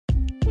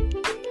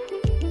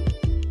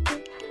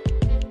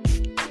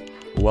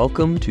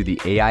Welcome to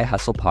the AI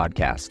Hustle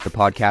Podcast, the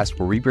podcast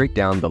where we break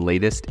down the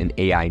latest in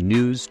AI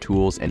news,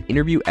 tools, and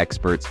interview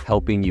experts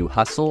helping you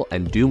hustle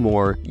and do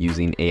more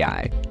using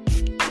AI.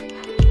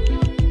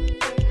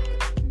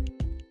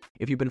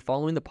 If you've been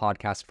following the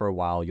podcast for a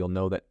while, you'll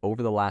know that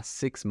over the last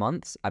 6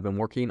 months, I've been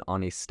working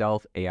on a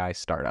stealth AI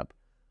startup.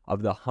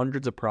 Of the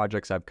hundreds of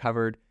projects I've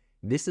covered,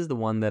 this is the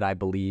one that I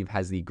believe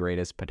has the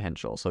greatest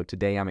potential. So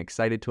today I'm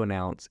excited to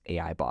announce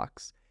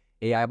AIBox.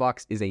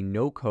 AIBox is a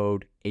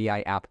no-code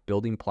AI app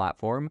building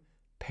platform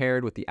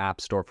paired with the App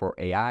Store for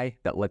AI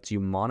that lets you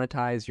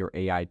monetize your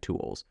AI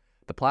tools.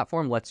 The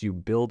platform lets you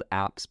build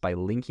apps by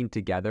linking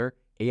together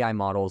AI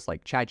models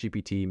like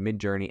ChatGPT,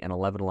 Midjourney, and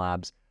 11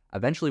 Labs.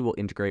 Eventually will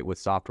integrate with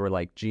software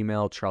like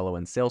Gmail, Trello,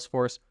 and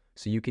Salesforce,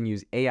 so you can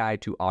use AI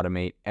to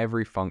automate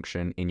every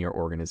function in your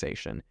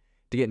organization.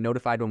 To get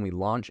notified when we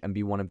launch and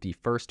be one of the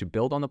first to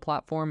build on the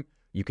platform,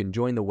 you can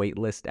join the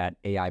waitlist at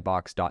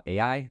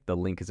aibox.ai. The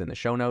link is in the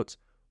show notes.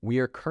 We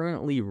are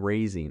currently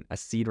raising a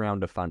seed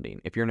round of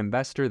funding. If you're an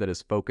investor that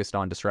is focused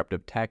on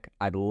disruptive tech,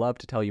 I'd love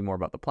to tell you more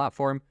about the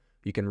platform.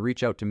 You can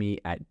reach out to me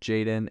at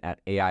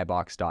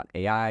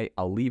jaden@aibox.ai.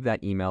 I'll leave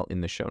that email in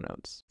the show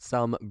notes.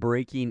 Some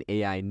breaking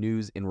AI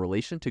news in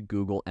relation to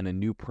Google and a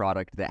new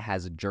product that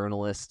has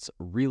journalists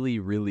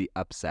really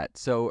upset.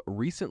 So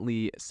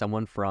recently,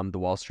 someone from the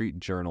Wall Street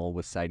Journal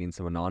was citing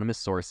some anonymous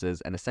sources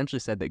and essentially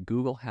said that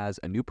Google has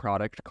a new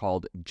product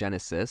called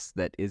Genesis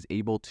that is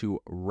able to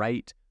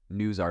write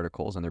news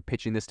articles, and they're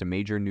pitching this to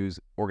major news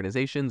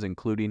organizations,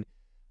 including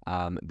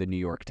the New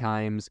York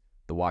Times,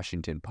 the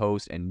Washington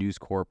Post, and News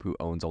Corp, who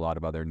owns a lot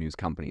of other news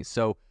companies.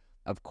 So,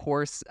 of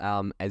course,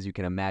 as you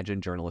can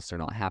imagine, journalists are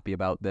not happy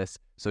about this.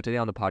 So today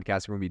on the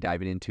podcast, we're going to be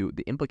diving into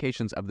the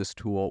implications of this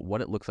tool,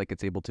 what it looks like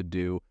it's able to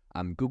do,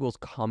 Google's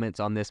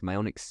comments on this, my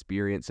own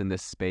experience in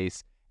this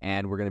space,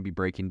 and we're going to be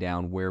breaking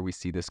down where we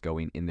see this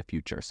going in the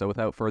future. So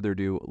without further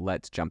ado,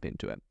 let's jump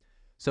into it.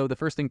 So the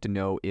first thing to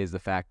know is the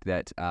fact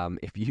that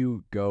if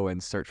you go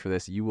and search for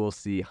this, you will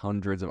see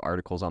hundreds of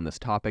articles on this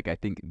topic. I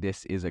think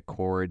this is a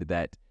chord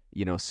that,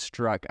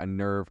 struck a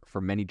nerve for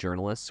many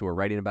journalists who are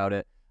writing about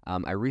it.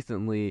 I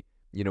recently,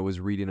 was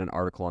reading an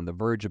article on The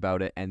Verge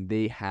about it, and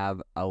they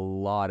have a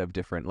lot of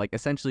different,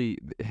 essentially,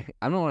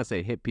 I don't want to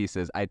say hit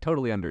pieces. I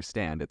totally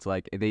understand. It's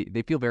like they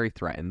feel very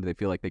threatened. They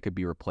feel like they could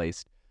be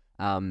replaced.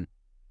 And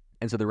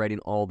so they're writing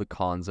all the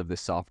cons of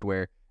this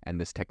software and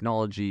this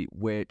technology,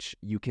 which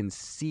you can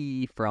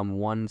see from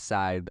one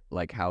side,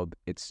 like how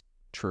it's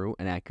true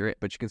and accurate,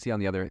 but you can see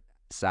on the other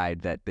side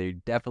that there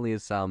definitely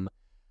is some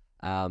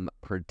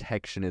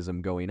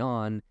protectionism going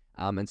on.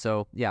 And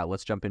so, yeah,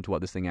 let's jump into what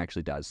this thing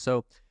actually does.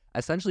 So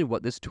essentially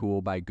what this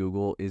tool by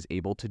Google is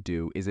able to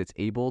do is it's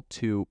able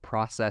to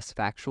process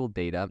factual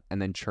data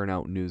and then churn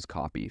out news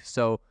copy.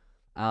 So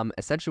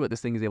essentially what this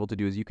thing is able to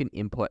do is you can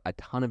input a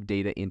ton of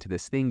data into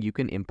this thing. You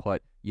can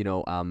input,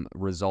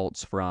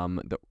 results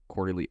from the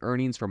quarterly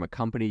earnings from a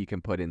company. You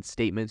can put in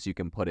statements, you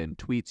can put in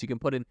tweets, you can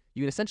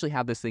essentially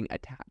have this thing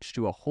attached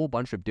to a whole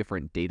bunch of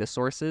different data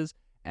sources.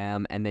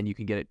 And then you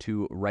can get it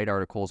to write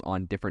articles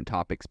on different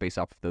topics based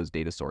off of those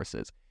data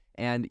sources.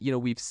 And,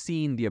 we've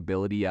seen the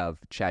ability of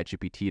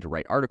ChatGPT to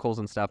write articles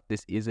and stuff.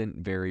 This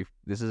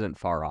isn't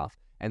far off.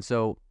 And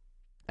so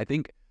I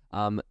think,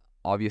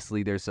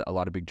 obviously, there's a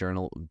lot of big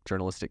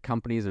journalistic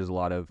companies. There's a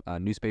lot of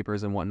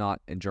newspapers and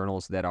whatnot and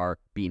journals that are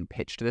being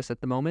pitched this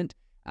at the moment.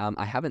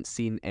 I haven't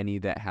seen any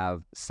that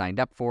have signed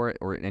up for it,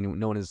 or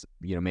no one has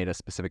made a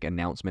specific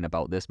announcement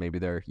about this. Maybe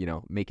they're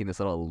making this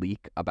little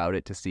leak about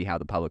it to see how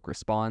the public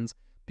responds,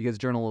 because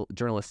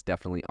journalists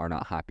definitely are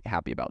not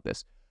happy about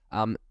this.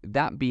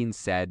 That being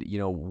said,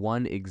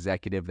 one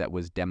executive that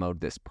was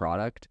demoed this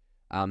product,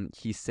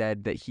 he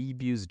said that he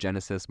views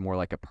Genesis more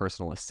like a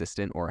personal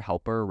assistant or a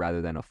helper rather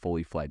than a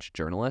fully fledged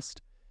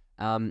journalist.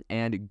 And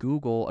a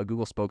Google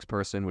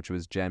spokesperson, which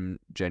was Jen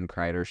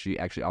Kreider, she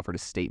actually offered a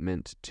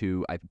statement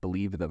to, I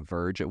believe, The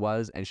Verge it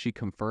was, and she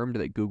confirmed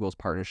that Google's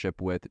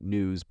partnership with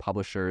news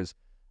publishers,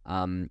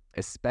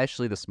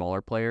 especially the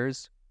smaller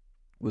players,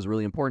 was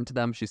really important to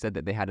them. She said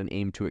that they had an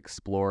aim to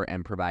explore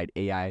and provide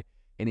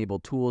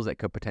AI-enabled tools that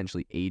could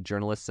potentially aid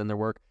journalists in their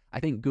work. I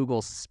think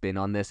Google's spin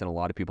on this, and a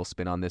lot of people's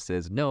spin on this,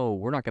 is, no,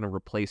 we're not going to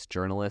replace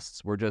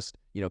journalists. We're just,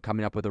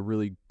 coming up with a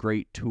really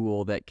great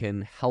tool that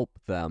can help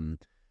them.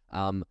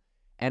 And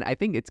I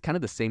think it's kind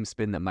of the same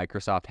spin that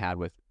Microsoft had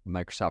with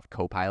Microsoft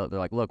Copilot. They're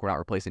like, look, we're not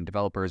replacing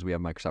developers. We have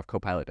Microsoft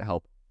Copilot to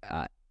help,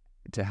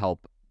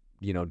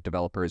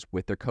 developers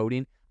with their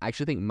coding. I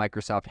actually think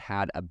Microsoft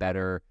had a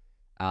better,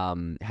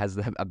 has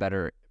a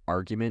better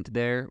argument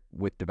there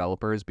with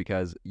developers,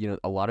 because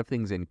a lot of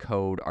things in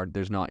code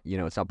there's not,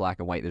 it's not black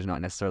and white. There's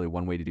not necessarily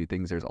one way to do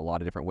things. There's a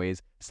lot of different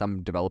ways.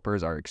 Some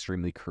developers are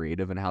extremely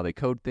creative in how they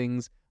code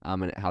things,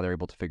 and how they're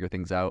able to figure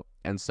things out.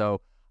 And so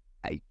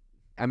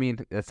I mean,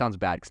 that sounds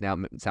bad, because now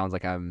it sounds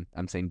like I'm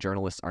saying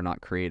journalists are not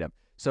creative.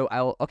 So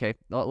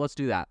let's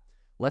do that.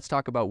 Let's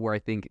talk about where I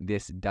think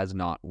this does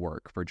not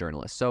work for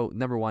journalists. So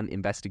number one,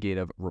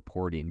 investigative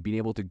reporting, being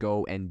able to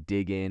go and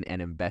dig in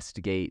and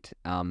investigate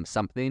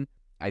something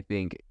I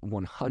think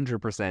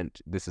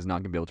 100% this is not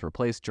going to be able to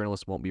replace.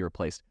 Journalists won't be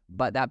replaced.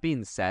 But that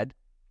being said,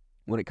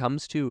 when it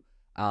comes to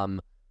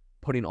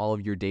putting all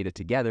of your data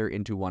together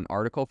into one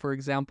article, for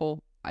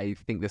example, I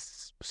think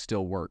this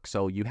still works.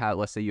 So you have,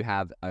 let's say you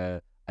have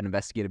an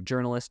investigative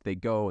journalist. They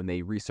go and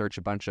they research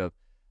a bunch of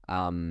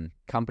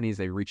companies.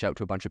 They reach out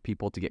to a bunch of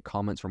people to get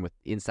comments from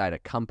inside a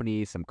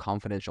company, some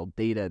confidential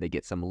data. They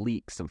get some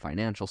leaks, some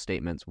financial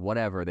statements,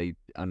 whatever. They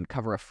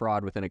uncover a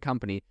fraud within a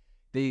company.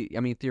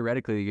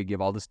 Theoretically, they could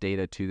give all this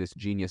data to this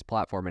genius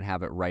platform and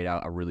have it write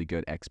out a really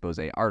good expose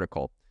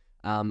article.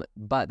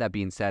 But that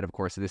being said, of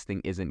course, this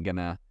thing isn't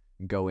gonna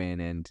go in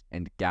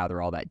and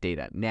gather all that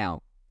data.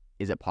 Now,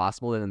 is it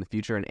possible that in the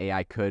future an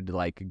AI could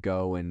like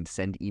go and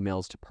send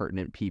emails to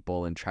pertinent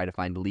people and try to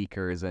find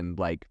leakers and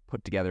like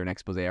put together an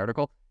expose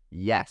article?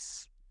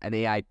 Yes, an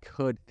AI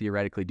could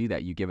theoretically do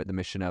that. You give it the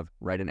mission of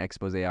write an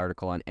expose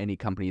article on any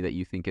company that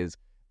you think is,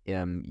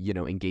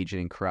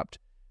 engaging in corrupt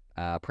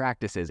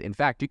practices. In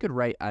fact, you could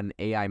write an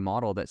AI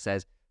model that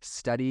says,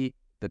 study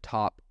the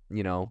top,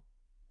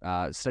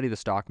 study the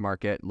stock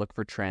market, look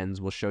for trends.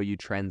 We'll show you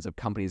trends of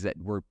companies that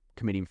were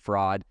committing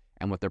fraud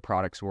and what their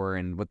products were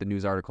and what the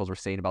news articles were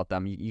saying about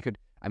them. You could,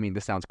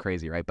 this sounds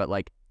crazy, right? But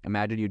like,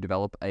 imagine you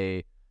develop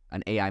an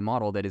AI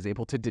model that is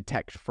able to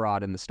detect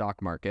fraud in the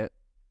stock market.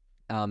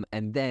 And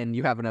then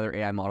you have another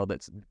AI model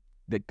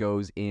that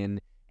goes in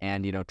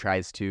and,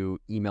 tries to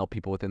email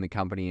people within the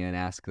company and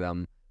ask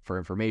them for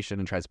information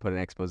and tries to put an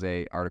expose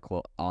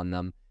article on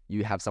them.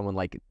 You have someone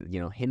like,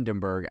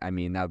 Hindenburg.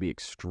 That would be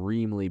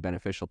extremely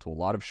beneficial to a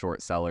lot of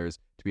short sellers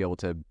to be able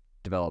to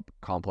develop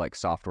complex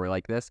software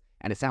like this.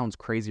 And it sounds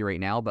crazy right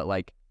now, but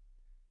like,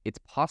 it's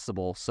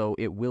possible, so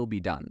it will be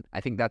done. I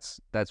think that's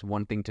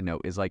one thing to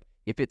note is like,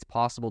 if it's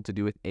possible to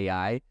do with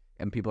AI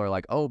and people are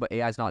like, oh, but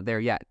AI is not there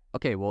yet.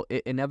 Okay, well,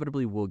 it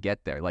inevitably will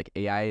get there. Like,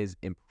 AI is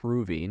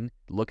improving.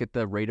 Look at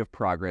the rate of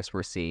progress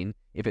we're seeing.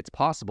 If it's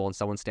possible and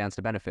someone stands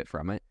to benefit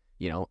from it,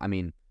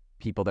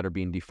 people that are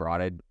being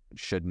defrauded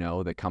should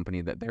know the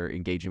company that they're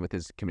engaging with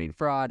is committing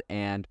fraud,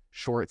 and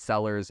short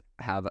sellers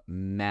have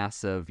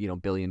massive,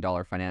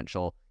 billion-dollar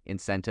financial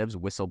incentives,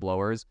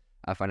 whistleblowers,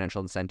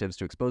 financial incentives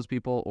to expose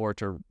people or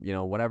to,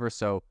 whatever.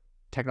 So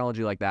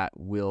technology like that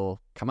will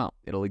come out.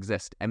 It'll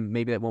exist. And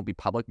maybe that won't be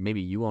public.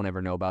 Maybe you won't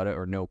ever know about it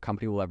or no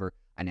company will ever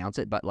announce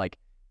it. But like,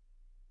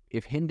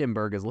 if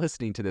Hindenburg is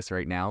listening to this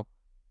right now,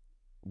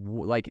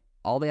 like,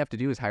 all they have to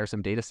do is hire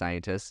some data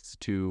scientists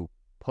to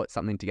put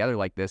something together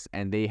like this,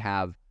 and they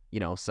have,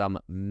 some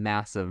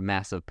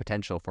massive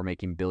potential for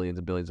making billions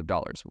and billions of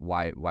dollars.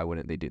 Why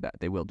wouldn't they do that?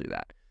 They will do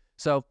that.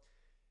 So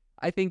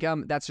I think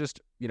that's just,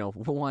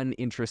 one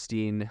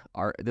interesting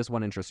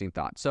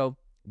thought. So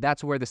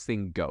that's where this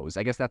thing goes.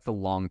 I guess that's the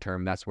long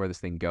term. That's where this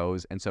thing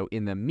goes. And so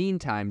in the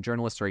meantime,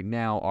 journalists right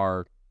now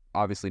are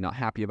obviously not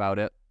happy about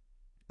it.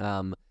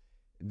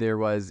 There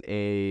was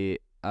a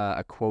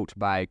quote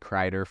by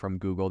Kreider from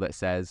Google that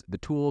says, the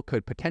tool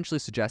could potentially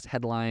suggest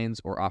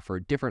headlines or offer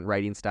different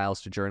writing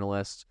styles to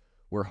journalists.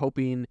 We're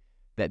hoping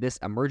that this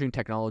emerging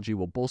technology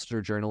will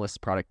bolster journalists'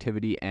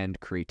 productivity and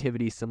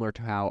creativity, similar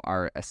to how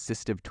our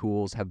assistive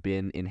tools have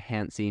been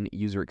enhancing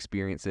user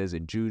experiences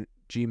in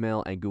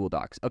Gmail and Google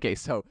Docs. Okay,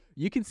 so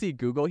you can see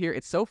Google here.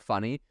 It's so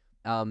funny.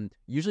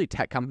 Usually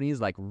tech companies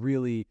like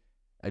really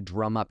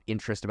drum up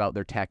interest about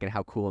their tech and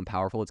how cool and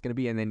powerful it's going to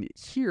be. And then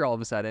here, all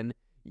of a sudden,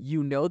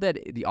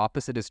 that the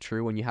opposite is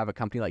true when you have a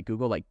company like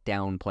Google like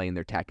downplaying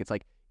their tech. It's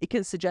like, it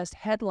can suggest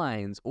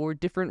headlines or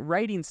different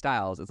writing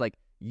styles. It's like,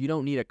 you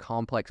don't need a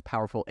complex,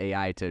 powerful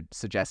AI to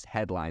suggest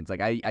headlines. Like,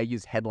 I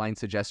use headline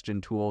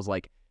suggestion tools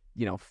like,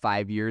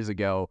 5 years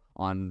ago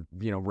on,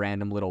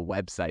 random little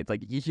websites.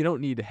 Like, you don't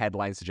need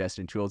headline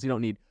suggestion tools. You don't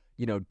need,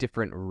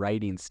 different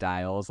writing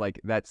styles. Like,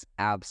 that's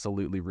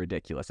absolutely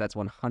ridiculous. That's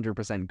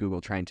 100%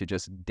 Google trying to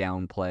just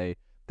downplay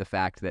the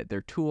fact that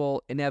their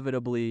tool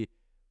inevitably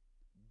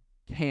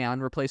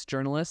can replace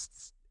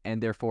journalists,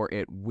 and therefore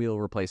it will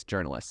replace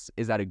journalists.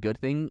 Is that a good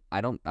thing?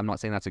 I'm not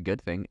saying that's a good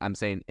thing. I'm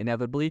saying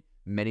inevitably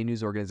many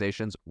news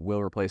organizations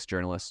will replace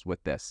journalists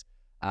with this.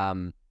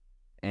 And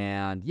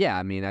yeah,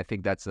 I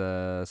think it's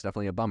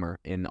definitely a bummer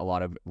in a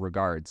lot of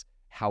regards.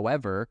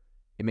 However,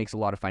 it makes a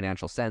lot of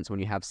financial sense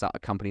when you have a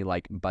company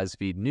like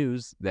BuzzFeed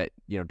News that,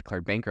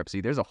 declared bankruptcy.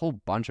 There's a whole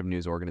bunch of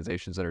news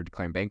organizations that are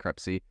declaring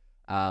bankruptcy.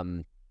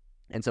 And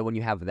so when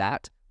you have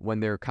that, when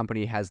their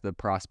company has the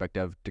prospect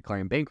of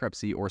declaring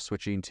bankruptcy or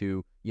switching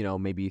to,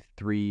 maybe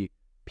 3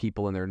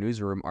 people in their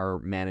newsroom are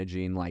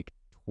managing like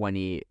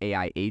 20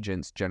 AI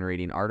agents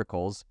generating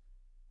articles,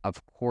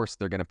 of course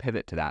they're going to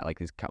pivot to that.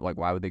 Like,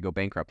 why would they go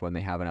bankrupt when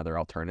they have another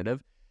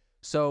alternative?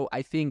 So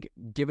I think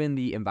given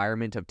the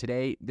environment of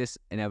today, this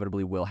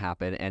inevitably will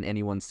happen, and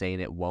anyone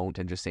saying it won't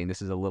and just saying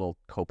this is a little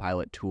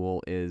Copilot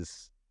tool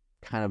is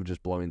kind of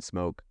just blowing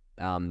smoke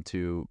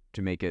to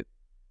make it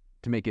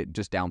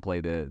just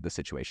downplay the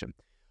situation.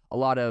 A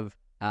lot of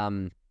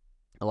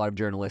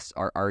journalists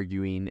are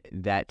arguing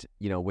that,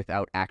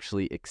 without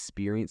actually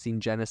experiencing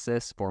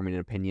Genesis, forming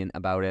an opinion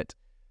about it,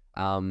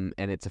 and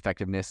its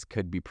effectiveness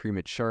could be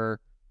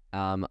premature.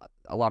 A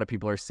lot of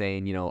people are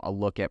saying, a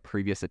look at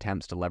previous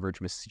attempts to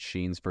leverage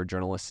machines for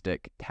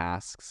journalistic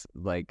tasks,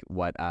 like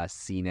what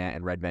CNET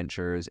and Red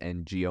Ventures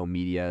and Geo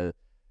Media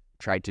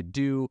tried to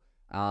do,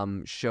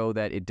 show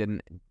that it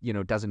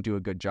doesn't do a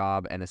good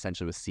job. And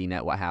essentially with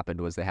CNET, what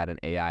happened was they had an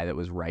AI that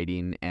was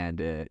writing, and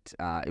it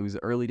was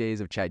the early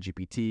days of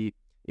ChatGPT.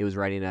 It was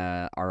writing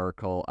an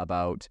article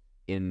about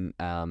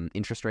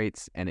interest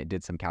rates, and it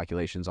did some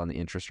calculations on the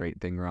interest rate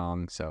thing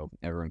wrong. So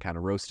everyone kind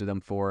of roasted them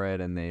for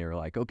it, and they were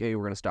like, okay,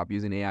 we're going to stop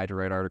using AI to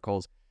write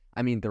articles.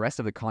 I mean, the rest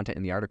of the content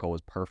in the article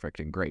was perfect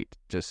and great.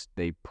 Just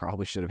they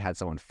probably should have had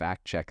someone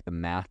fact check the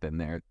math in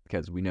there,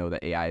 because we know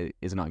that AI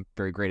is not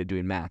very great at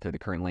doing math or the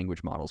current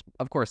language models.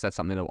 Of course, that's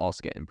something that will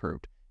also get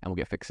improved and will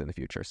get fixed in the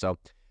future. So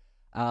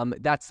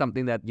that's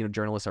something that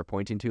journalists are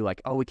pointing to,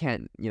 like, oh, we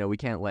can't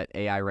let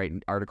AI write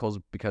articles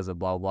because of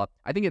blah blah blah.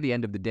 I think at the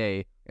end of the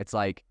day, it's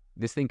like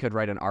this thing could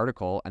write an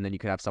article and then you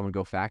could have someone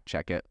go fact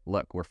check it.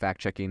 Look, we're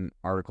fact checking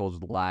articles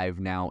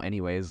live now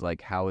anyways.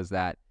 Like, how is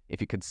that?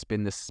 If you could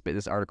spit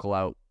this article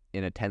out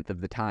in a tenth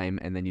of the time,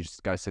 and then you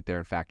just got to sit there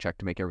and fact check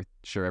to make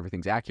sure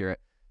everything's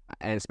accurate,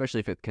 and especially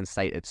if it can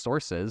cite its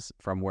sources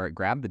from where it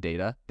grabbed the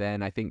data,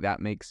 then I think that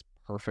makes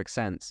perfect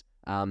sense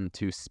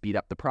to speed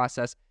up the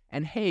process.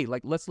 And hey,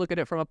 like, let's look at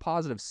it from a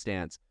positive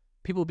stance.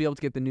 People will be able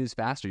to get the news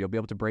faster. You'll be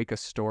able to break a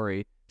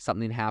story.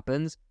 Something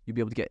happens, you'll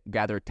be able to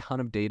gather a ton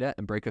of data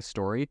and break a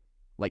story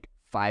like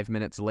 5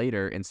 minutes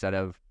later instead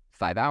of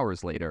 5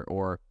 hours later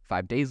or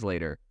 5 days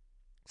later.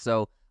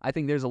 So I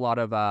think there's a lot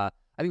of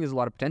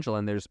potential,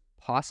 and there's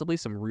possibly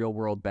some real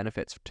world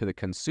benefits to the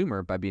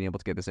consumer by being able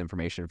to get this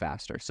information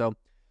faster. So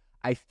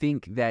I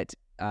think that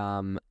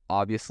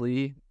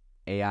obviously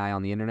AI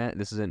on the internet,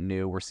 this isn't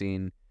new. We're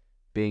seeing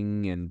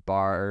Bing and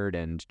Bard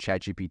and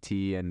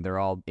ChatGPT, and they're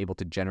all able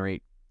to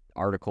generate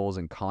articles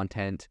and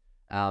content.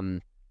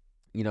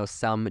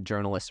 Some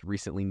journalists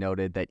recently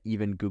noted that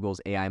even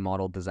Google's AI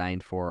model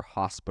designed for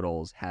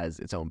hospitals has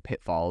its own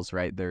pitfalls,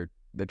 right? They're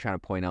trying to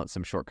point out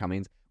some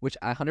shortcomings, which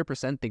I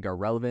 100% think are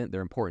relevant.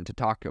 They're important to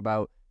talk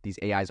about. These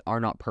AIs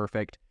are not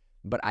perfect,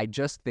 but I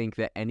just think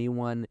that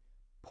anyone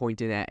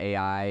pointing at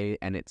AI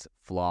and its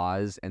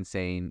flaws and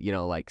saying,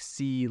 like,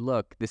 see,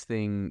 look, this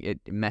thing, it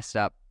messed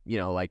up,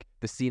 like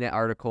the CNET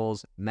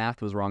articles,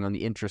 math was wrong on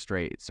the interest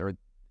rates, or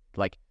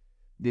like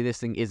this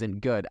thing isn't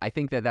good. I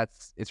think that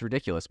it's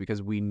ridiculous,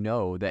 because we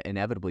know that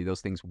inevitably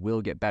those things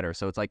will get better.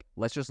 So it's like,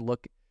 let's just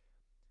look.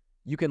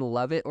 You can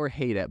love it or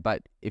hate it,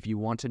 but if you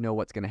want to know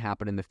what's going to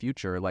happen in the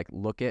future, like,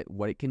 look at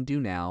what it can do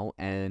now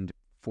and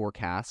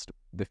forecast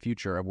the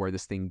future of where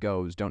this thing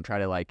goes. Don't try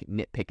to like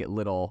nitpick at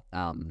little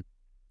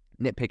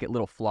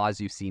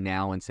flaws you see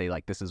now and say,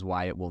 like, this is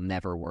why it will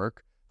never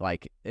work.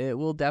 Like, it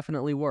will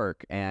definitely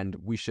work, and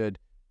we should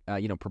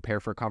prepare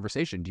for a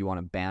conversation. Do you want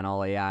to ban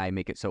all AI,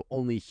 make it so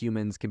only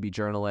humans can be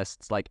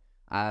journalists? Like,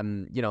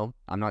 I'm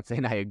not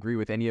saying I agree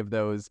with any of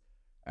those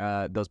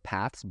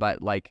paths,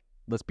 but like,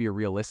 let's be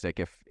realistic.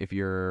 If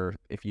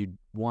you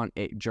want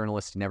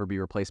journalists to never be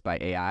replaced by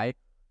AI,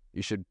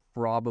 you should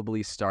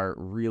probably start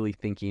really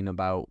thinking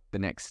about the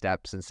next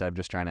steps instead of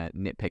just trying to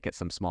nitpick at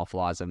some small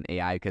flaws of an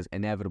AI, because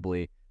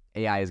inevitably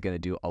AI is going to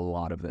do a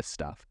lot of this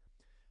stuff.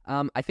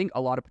 I think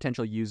a lot of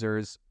potential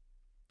users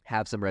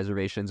have some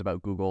reservations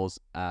about Google's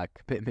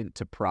commitment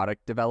to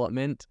product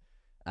development.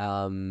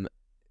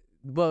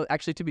 Well,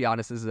 actually, to be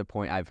honest, this is a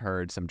point I've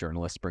heard some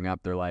journalists bring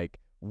up. They're like,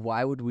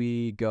 why would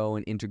we go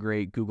and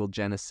integrate Google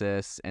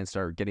Genesis and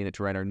start getting it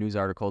to write our news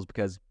articles?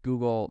 Because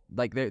Google,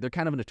 like, they're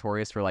kind of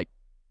notorious for like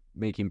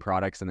making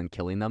products and then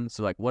killing them.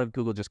 So like, what if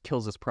Google just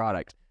kills this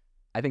product?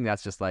 I think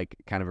that's just like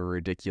kind of a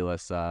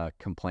ridiculous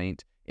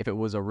complaint. If it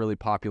was a really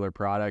popular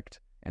product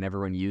and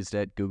everyone used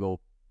it, Google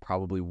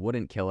probably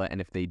wouldn't kill it.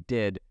 And if they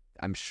did,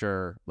 I'm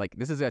sure, like,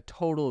 this is a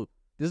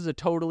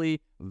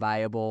totally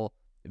viable,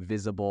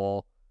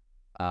 visible,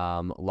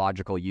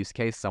 logical use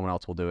case. Someone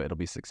else will do it. It'll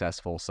be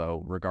successful.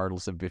 So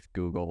regardless of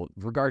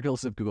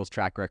Google's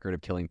track record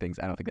of killing things,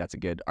 I don't think that's a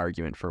good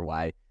argument for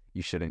why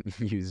you shouldn't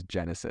use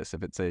Genesis.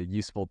 If it's a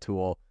useful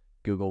tool,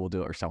 Google will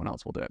do it or someone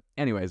else will do it.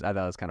 Anyways, I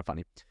thought it was kind of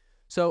funny.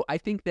 So I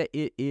think that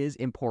it is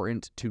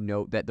important to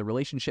note that the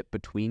relationship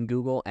between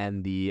Google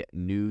and the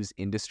news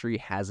industry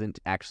hasn't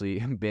actually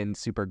been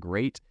super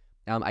great.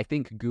 I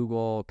think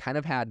Google kind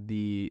of had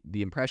the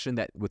impression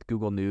that with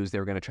Google News, they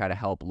were going to try to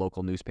help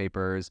local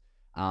newspapers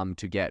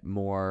to get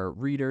more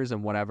readers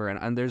and whatever.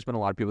 And there's been a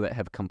lot of people that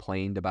have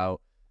complained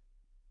about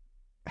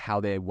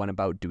how they went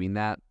about doing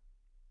that.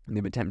 And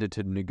they've attempted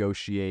to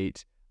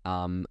negotiate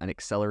an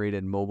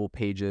accelerated mobile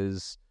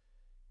pages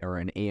or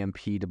an AMP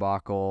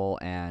debacle,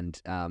 and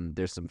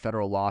there's some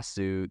federal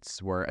lawsuits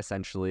where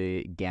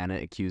essentially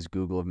Gannett accused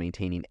Google of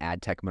maintaining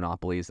ad tech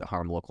monopolies that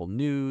harm local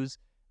news.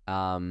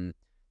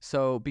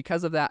 So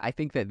because of that, I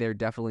think that there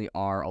definitely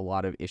are a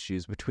lot of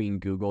issues between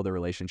Google. The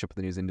relationship with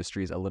the news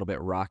industry is a little bit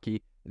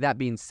rocky. That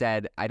being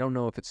said, I don't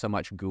know if it's so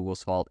much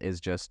Google's fault as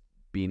just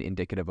being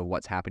indicative of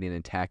what's happening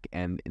in tech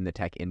and in the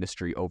tech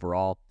industry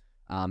overall.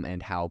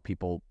 And how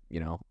people,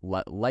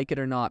 like it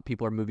or not,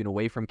 people are moving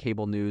away from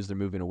cable news. They're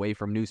moving away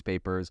from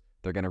newspapers.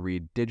 They're going to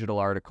read digital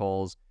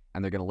articles,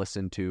 and they're going to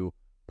listen to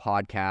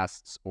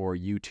podcasts or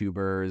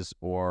YouTubers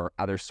or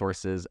other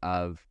sources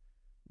of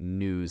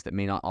news that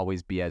may not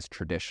always be as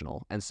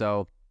traditional. And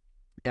so,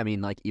 I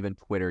mean, like even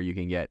Twitter, you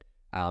can get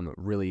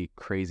really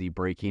crazy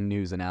breaking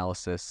news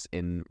analysis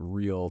in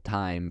real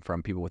time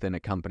from people within a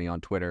company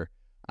on Twitter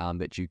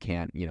that you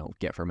can't,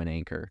 get from an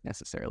anchor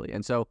necessarily.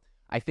 And so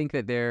I think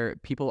that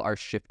people are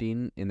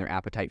shifting in their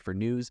appetite for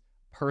news.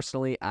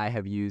 Personally, I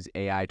have used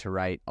AI to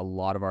write a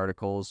lot of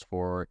articles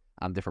for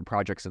different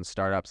projects and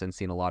startups and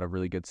seen a lot of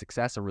really good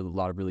success, a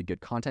lot of really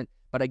good content.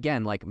 But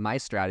again, like my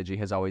strategy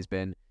has always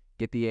been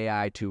get the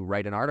AI to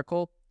write an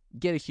article,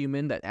 get a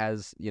human that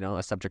has,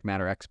 a subject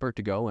matter expert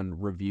to go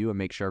and review and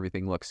make sure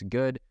everything looks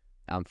good,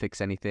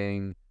 fix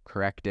anything,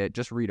 correct it,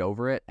 just read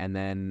over it, and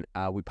then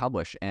we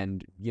publish.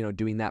 And,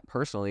 doing that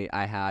personally,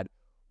 I had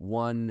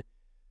one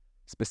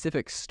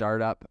specific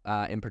startup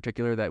in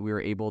particular that we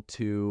were able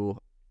to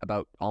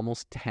about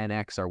almost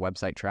 10x our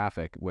website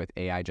traffic with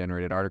AI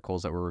generated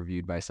articles that were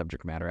reviewed by a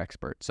subject matter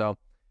expert. So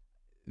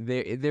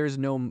there's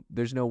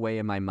no way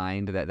in my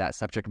mind that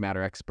subject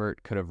matter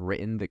expert could have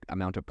written the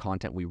amount of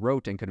content we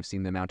wrote and could have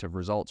seen the amount of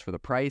results for the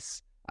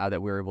price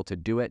that we were able to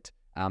do it.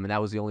 And that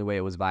was the only way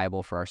it was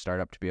viable for our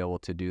startup to be able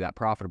to do that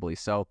profitably.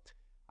 So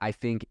I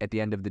think at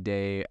the end of the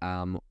day,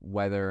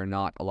 whether or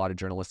not a lot of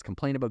journalists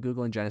complain about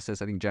Google and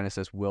Genesis, I think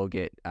Genesis will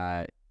get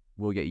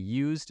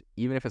used,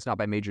 even if it's not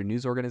by major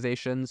news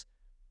organizations.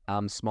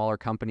 Smaller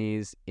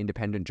companies,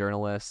 independent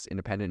journalists,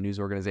 independent news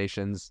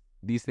organizations,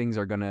 these things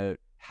are going to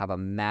have a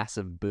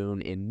massive boon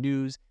in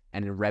news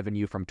and in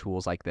revenue from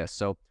tools like this.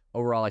 So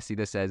overall, I see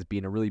this as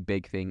being a really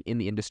big thing in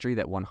the industry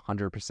that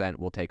 100%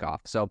 will take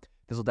off. So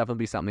this will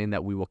definitely be something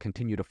that we will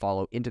continue to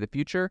follow into the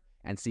future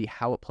and see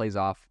how it plays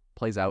out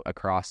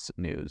across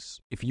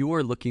news. If you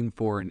are looking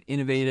for an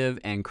innovative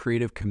and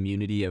creative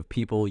community of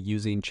people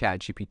using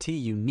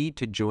ChatGPT, you need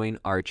to join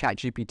our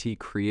ChatGPT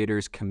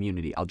creators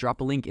community. I'll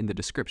drop a link in the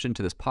description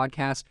to this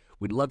podcast.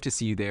 We'd love to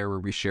see you there, where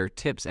we share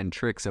tips and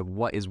tricks of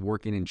what is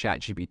working in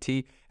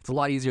ChatGPT. It's a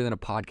lot easier than a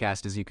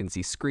podcast, as you can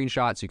see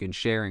screenshots, you can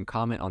share and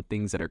comment on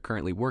things that are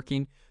currently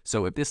working.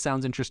 So if this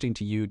sounds interesting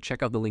to you,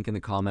 check out the link in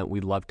the comment.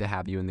 We'd love to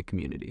have you in the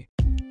community.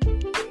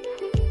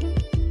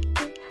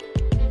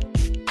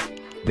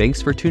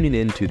 Thanks for tuning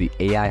in to the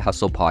AI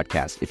Hustle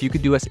podcast. If you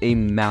could do us a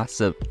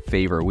massive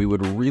favor, we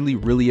would really,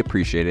 really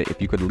appreciate it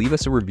if you could leave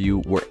us a review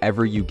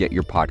wherever you get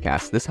your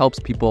podcasts. This helps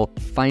people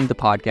find the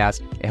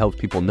podcast. It helps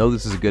people know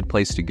this is a good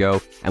place to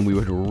go. And we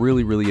would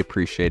really, really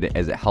appreciate it,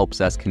 as it helps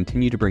us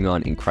continue to bring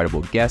on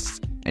incredible guests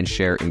and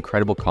share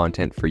incredible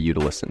content for you to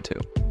listen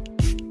to.